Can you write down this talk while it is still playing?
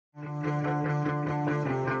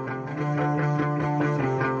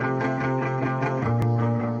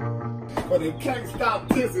they can't stop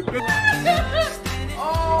kissing.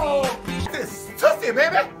 Oh, this is Tootsie,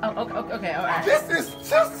 baby. Oh, okay, all right. This is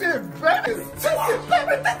Tootsie, baby. Tootsie,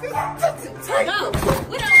 baby. This is Tootsie. Take No, it.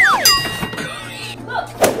 we don't want it. Look,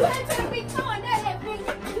 you ain't gonna be throwing that at me. You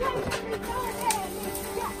ain't gonna be throwing that at me.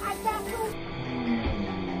 Yeah, I got you.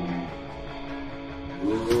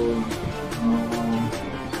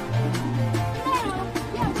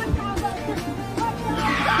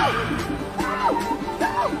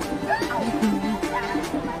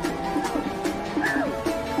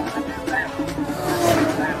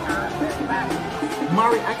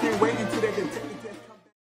 Mari, I can't wait until that detective test comes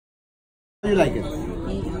back. How do you like it?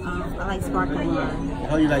 I like sparkling wine.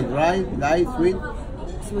 How you like? Dry, light, sweet?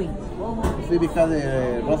 Sweet. Sweet because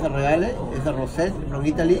the Rosa Reale is a rosette from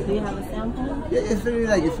Italy. Do you have a sample? Yeah, it's really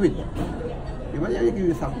like it's sweet. You want me to give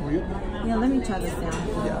you a sample for you? Yeah, let me try the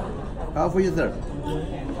sample. Yeah. How for you, sir?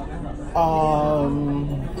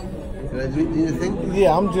 Do you think?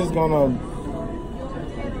 Yeah, I'm just gonna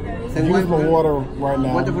use my water right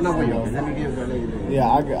now. Water for now for you. Let me give you. Yeah,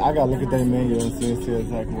 I gotta look at that menu and see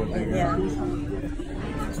exactly what they got. Yeah.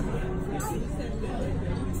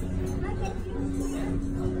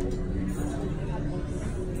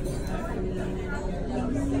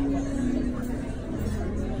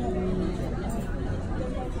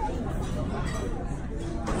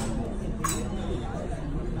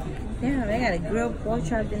 Yeah, they got a grilled pork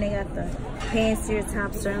chop, then they got the pan-seared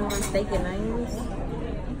top sirloin steak and onions.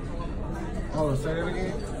 Oh, say that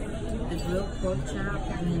again? The grilled pork chop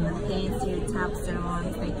and then the pan-seared top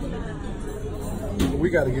sirloin steak and onions. We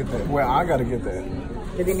gotta get that. Well, I gotta get that.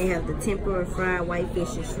 But then they have the tempura fried white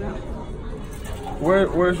fish and shrimp.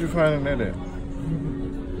 Where's you finding that at?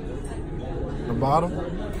 The bottom?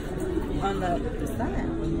 On the side.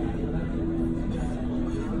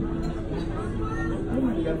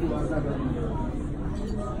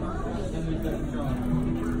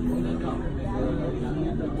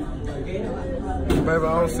 Baby, I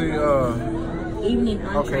don't see Evening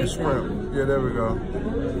entree. okay, shrimp. Yeah, there we go.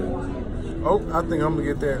 Oh, I think I'm gonna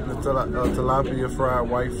get that tilapia fried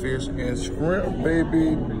white fish and shrimp,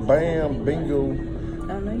 baby. Bam, bingo.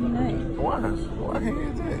 Oh no, you're not. Why? Why can't you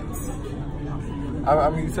get that? I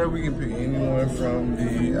mean, you said we can pick anyone from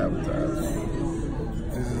the appetizer.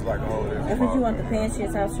 This is like a whole different. That's what you want, the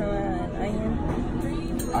pan-seared top sirloin and onion?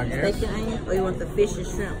 I guess. Steak and onion? Or you want the fish and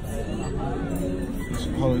shrimp?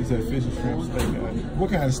 Hold on, you said fish and shrimp, steak and onion. What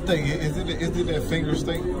kind of steak? Is it that finger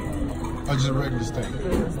steak? Or just regular steak?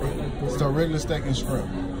 Regular steak. So regular steak and shrimp.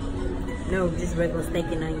 No, just regular steak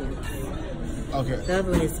and onion. Okay. The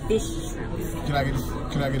other one is fish and shrimp. Can I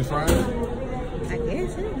get it fried? I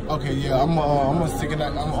guess, yeah. Okay, yeah, I'm gonna stick it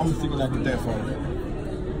out. I'm sticking out with that for you.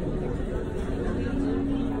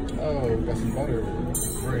 Oh, got some butter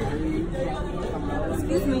bread.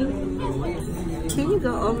 Excuse me. Can you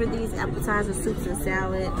go over these appetizer soups and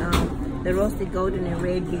salad? The roasted golden and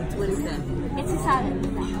red beets. What is that? It's a salad.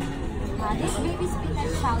 This baby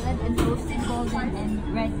spinach salad and roasted golden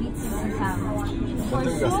and red beets is a salad. For I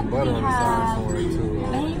think got some soup, butter we on the side have somewhere too.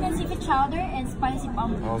 Bahamian seafood chowder and spicy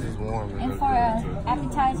pumpkin. Oh, it's just warm. And for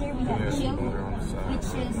appetizer, we have chill, which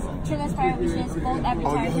is chill asparagus, which is both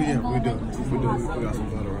appetizer and we golden. got some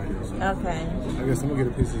butter right here. So. Okay. I guess I'm gonna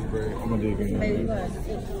get a piece of this bread. I'm gonna dig in. Maybe you want a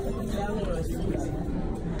salad or a soup?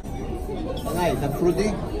 Nice. It's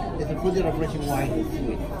a fruity refreshing wine. It's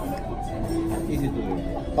sweet. Easy to do.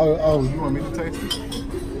 Oh, you want me to taste it?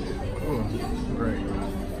 Oh, great.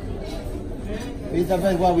 It's the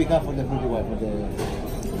best one we got for the fruity wine.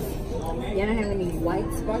 Y'all don't have any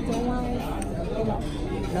white sparkling wine?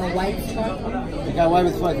 No white sparkling? We got wine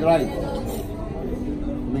with spice, right?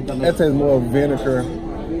 That tastes more of vinegar.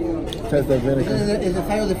 Taste that vinegar. It's the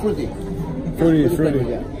side of the fruity. Fruity.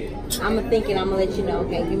 Yeah. I'm thinking I'm gonna let you know.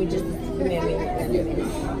 Okay, give me a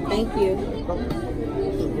minute. Thank you.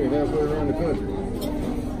 Around the country.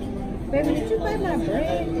 Baby, did you buy my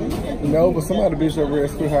bread? No, but somebody bitch your bread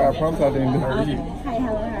too high. I promise I didn't do it. Hi,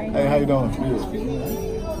 hello, how are you? Hey, how you doing?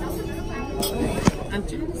 I'm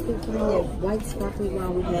trying to speak from that white sparkling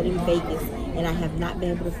wine we had in Vegas, and I have not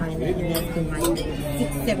been able to find it, and that's been like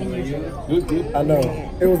 6-7 years ago. I know.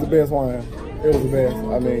 It was the best wine. It was the best.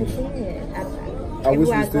 I mean, I wish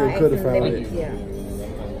we still could have found it. Yeah.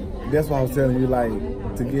 That's why I was telling you, like,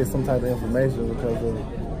 to get some type of information because of,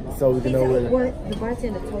 so we can know where. What the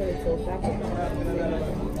bartender told us to.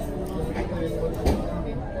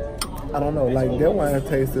 I don't know, like that wine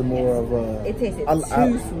tasted more of it tasted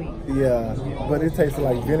too sweet. Yeah, but it tasted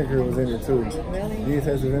like vinegar was in it too. Really? Did it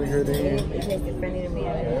taste the vinegar then? It tasted funny to me.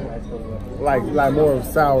 Like more of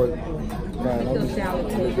sour. Sour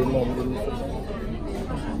too.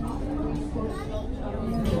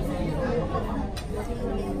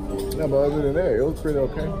 No, but other than that, it was pretty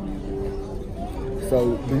okay.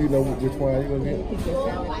 So, do you know which one are you gonna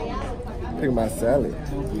get? Pick my salad.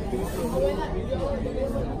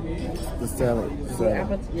 The salad.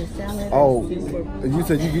 Your salad. Oh, you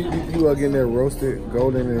said you are getting that roasted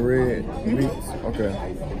golden and red beets. Okay.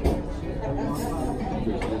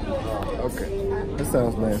 Okay. That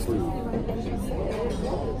sounds nasty.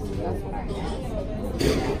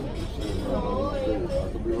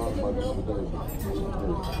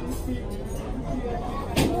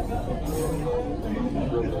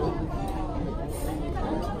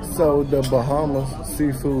 So the Bahamas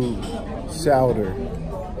seafood chowder.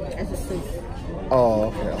 That's a soup.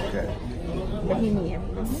 Oh, okay. Bohemian.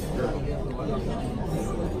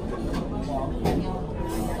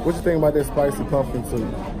 What you think about that spicy pumpkin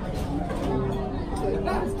soup?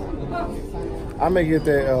 I may get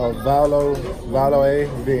that Valo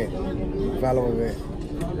event.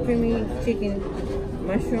 Creamy chicken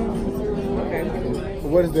mushrooms. Okay.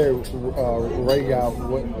 What is that Rayal?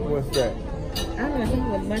 What's that? I don't know, I think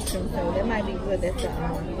with mushrooms, so that might be good. That's the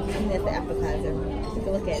appetizer. Take a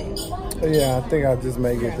look at it. Yeah, I think I just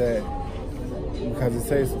may get that because it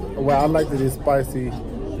tastes. Well, I like this spicy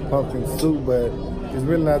pumpkin soup, but it's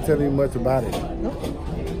really not telling you much about it. Nope.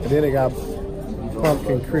 And then it got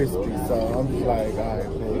pumpkin crispy, so I'm just like, all right,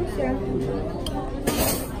 cool. Sure.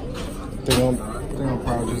 I think I'm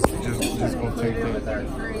probably just gonna take that.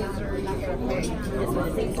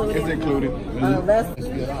 It's included.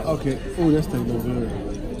 Okay. Oh, that's tasting good.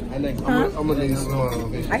 I'm gonna need some.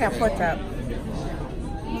 I got pork chop.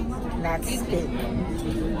 That's it.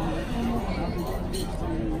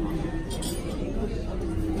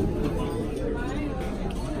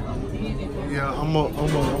 Yeah, I'm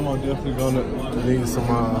definitely gonna need some.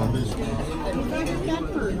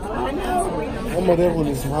 I'm gonna definitely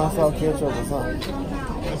need some hot sauce ketchup or something.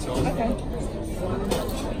 Okay.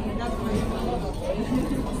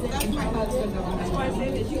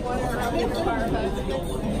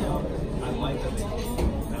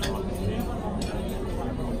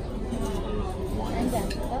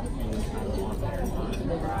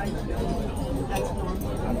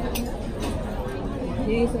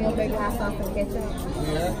 You need some more big hot sauce and ketchup?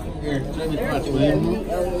 Yeah. Here, let me spot you. Oh, yeah,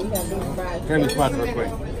 you got these fries. Let me spot real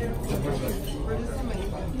quick.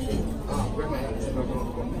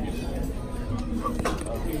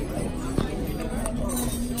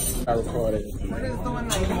 I recorded.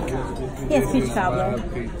 Yes, peach cobbler.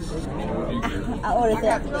 I ordered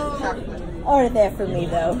that. Ordered that for me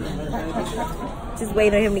though. Just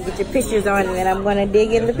wait on him to get your pictures on, and then I'm gonna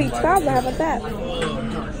dig in the peach cobbler. How about that?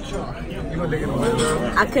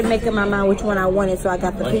 I couldn't make up my mind which one I wanted, so I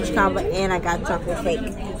got the peach cobbler and I got chocolate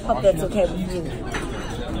cake. Hope that's okay with you.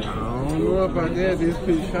 I don't know about that. This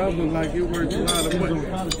peach cobbler like it works a lot of money.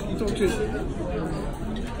 Don't you?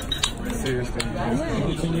 Seriously.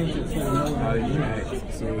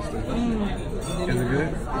 Seriously. Is it good?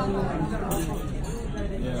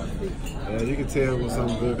 Yeah, you can tell when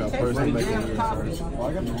something good got person making it first.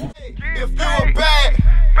 If you a bad,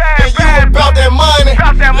 and you about that money,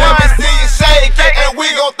 let me see you shake it, and we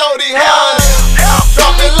gon' throw these hands.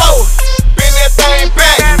 Drop it low, bend that thing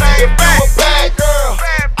back. If you a bad girl,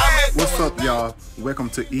 I'm in. What's up, y'all? Welcome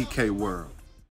to EK World.